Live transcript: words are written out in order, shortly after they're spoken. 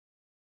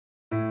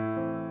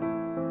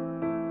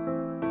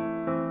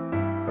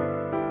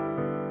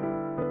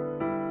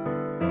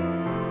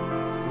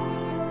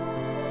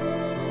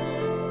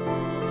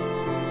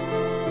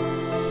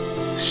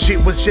She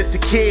was just a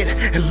kid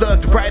and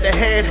looked right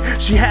ahead.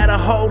 She had her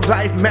whole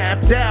life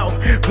mapped out,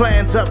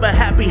 plans of a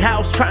happy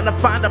house, trying to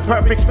find a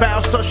perfect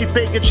spouse. So she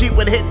figured she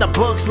would hit the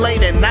books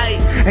late at night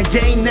and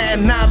gain that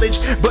knowledge,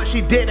 but she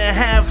didn't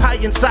have high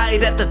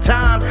insight at the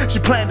time. She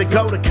planned to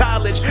go to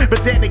college,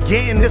 but then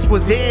again, this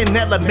was in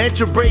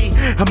elementary.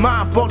 Her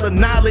mind full of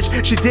knowledge,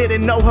 she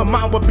didn't know her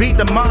mom would be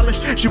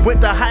demolished. She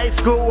went to high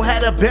school,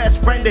 had a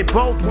best friend, they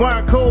both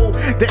weren't cool.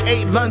 They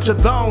ate lunch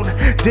alone,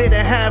 didn't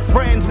have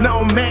friends,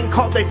 no men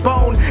called their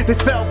phone. They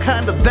felt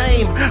kinda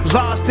lame,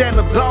 lost and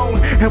alone.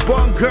 And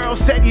one girl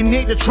said, you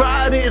need to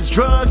try this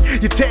drug.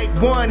 You take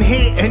one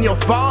hit and you'll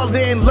fall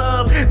in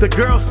love. The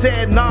girl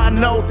said, nah,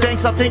 no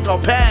thanks, I think I'll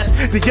pass.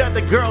 The other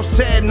girl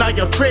said, nah,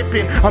 you're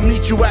tripping, I'll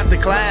meet you after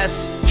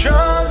class.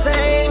 Drugs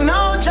ain't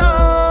no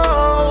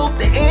joke,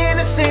 the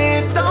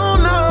innocent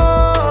don't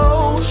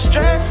know.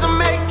 Stress will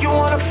make you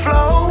wanna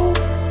flow,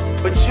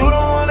 but you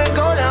don't wanna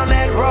go down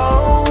that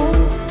road.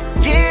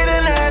 Get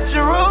a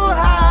natural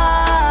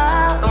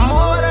high,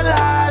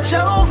 immortalize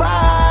your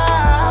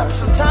vibe.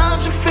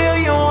 Sometimes you feel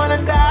you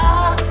wanna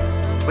die,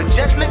 but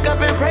just look up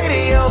and pray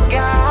to your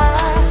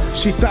God.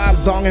 She thought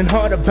long and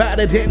hard about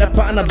it, ended up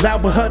on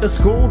allowed with her to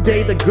school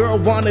day. The girl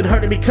wanted her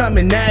to become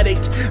an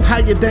addict,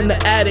 higher than the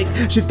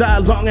addict. She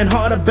thought long and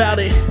hard about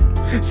it,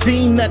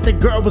 seen that the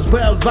girl was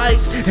well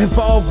liked,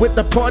 involved with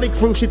the party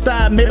crew. She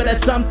thought maybe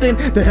that's something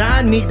that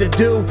I need to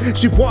do.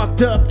 She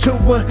walked up to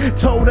her,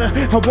 told her,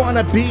 I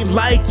wanna be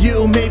like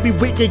you. Maybe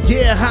we could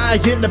get high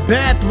in the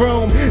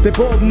bathroom. They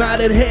both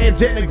nodded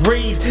heads and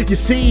agreed. You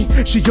see,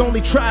 she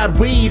only tried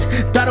weed,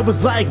 thought it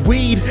was like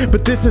weed,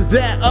 but this is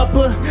that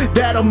upper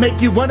that'll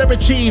make you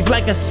underachieve,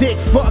 like a sick,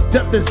 fucked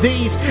up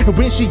disease. And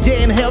when she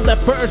inhaled that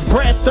first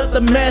breath of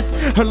the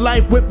meth, her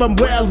life went from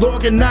well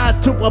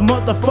organized to a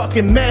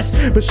motherfucking mess.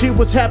 But she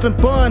was having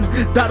fun,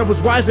 thought it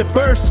was wise at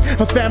first.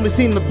 Her family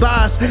seen the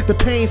loss, the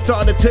pain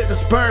started to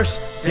disperse.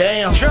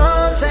 Damn.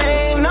 Drugs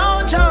ain't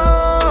no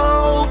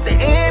joke, the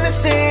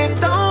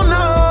innocent don't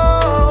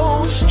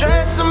know.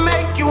 Stress will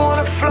make you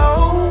wanna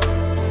flow,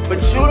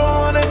 but you don't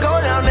wanna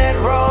go down that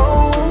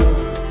road.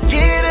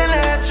 Get a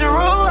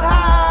natural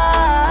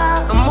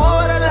high,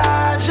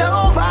 immortalize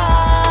your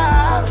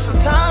vibe.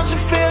 Sometimes you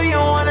feel you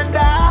wanna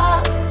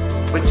die,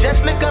 but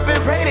just look up and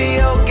pray to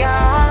your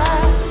God.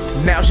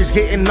 Now she's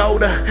getting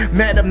older,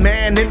 met a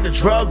man in the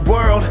drug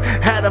world,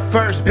 had her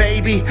first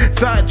baby,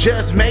 thought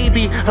just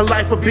maybe her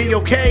life would be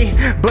okay.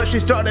 But she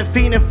started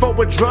fiending for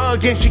a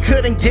drug and she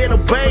couldn't get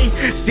away.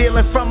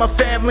 Stealing from her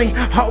family,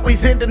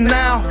 always in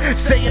denial,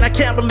 saying I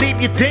can't believe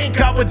you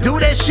think I would do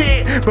that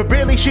shit. But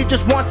really she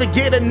just wants to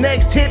get her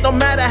next hit, no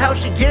matter how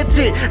she gets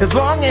it, as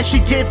long as she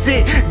gets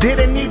it.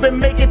 Didn't even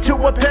make it to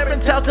her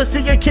parents' house to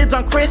see her kids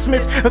on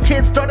Christmas. Her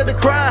kids started to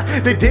cry,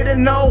 they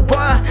didn't know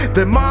why.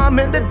 Their mom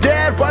and the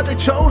dad, why they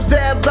chose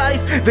that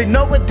life, they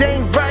know it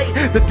ain't right.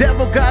 The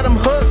devil got them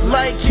hooked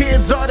like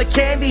kids are the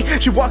candy.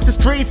 She walks the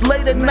streets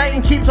late at night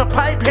and keeps her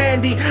pipe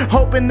handy,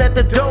 hoping that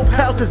the dope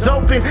house is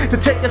open to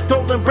take a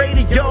stolen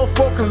radio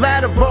for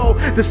collateral.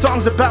 The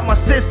song's about my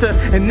sister,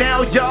 and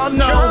now y'all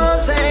know.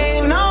 Drugs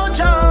ain't no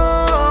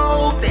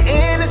joke, the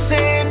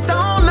innocent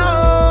don't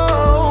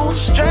know.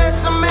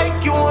 Stress will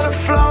make you wanna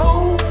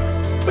flow,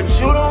 but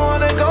you don't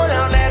wanna go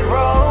down that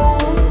road.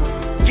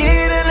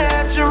 Get a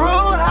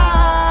natural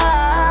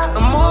high,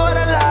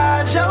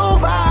 immortalize your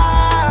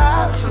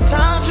vibe.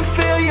 Sometimes you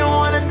feel you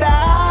wanna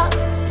die,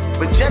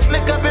 but just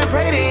look up and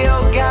pray to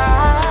your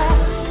God.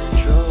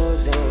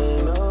 Drugs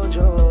ain't no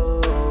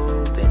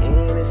joke, the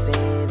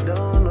innocent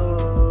don't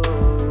know.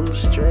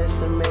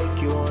 Stress will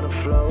make you wanna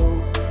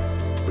flow,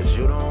 but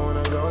you don't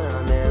wanna go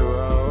down that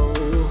road.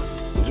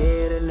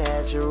 Get a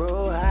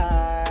natural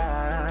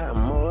high,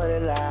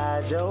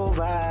 immortalize your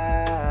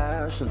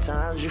vibe.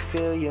 Sometimes you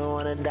feel you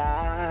wanna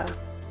die,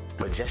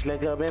 but just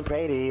look up and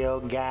pray to your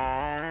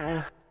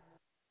God.